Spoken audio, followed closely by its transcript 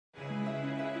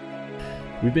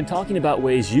We've been talking about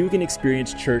ways you can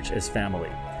experience church as family.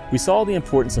 We saw the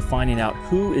importance of finding out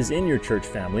who is in your church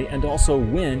family and also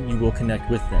when you will connect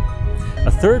with them. A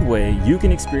third way you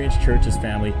can experience church as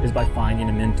family is by finding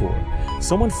a mentor,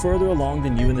 someone further along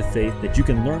than you in the faith that you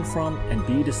can learn from and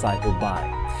be discipled by.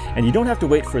 And you don't have to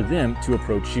wait for them to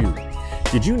approach you.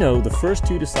 Did you know the first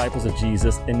 2 disciples of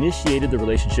Jesus initiated the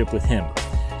relationship with him?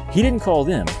 He didn't call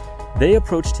them. They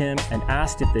approached him and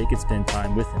asked if they could spend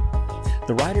time with him.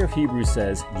 The writer of Hebrews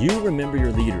says, "You remember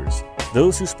your leaders,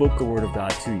 those who spoke the word of God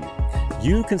to you.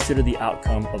 You consider the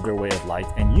outcome of their way of life,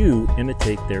 and you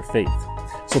imitate their faith."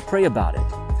 So pray about it.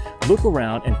 Look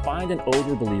around and find an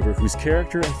older believer whose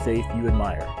character and faith you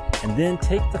admire, and then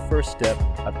take the first step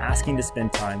of asking to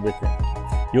spend time with them.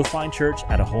 You'll find church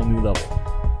at a whole new level.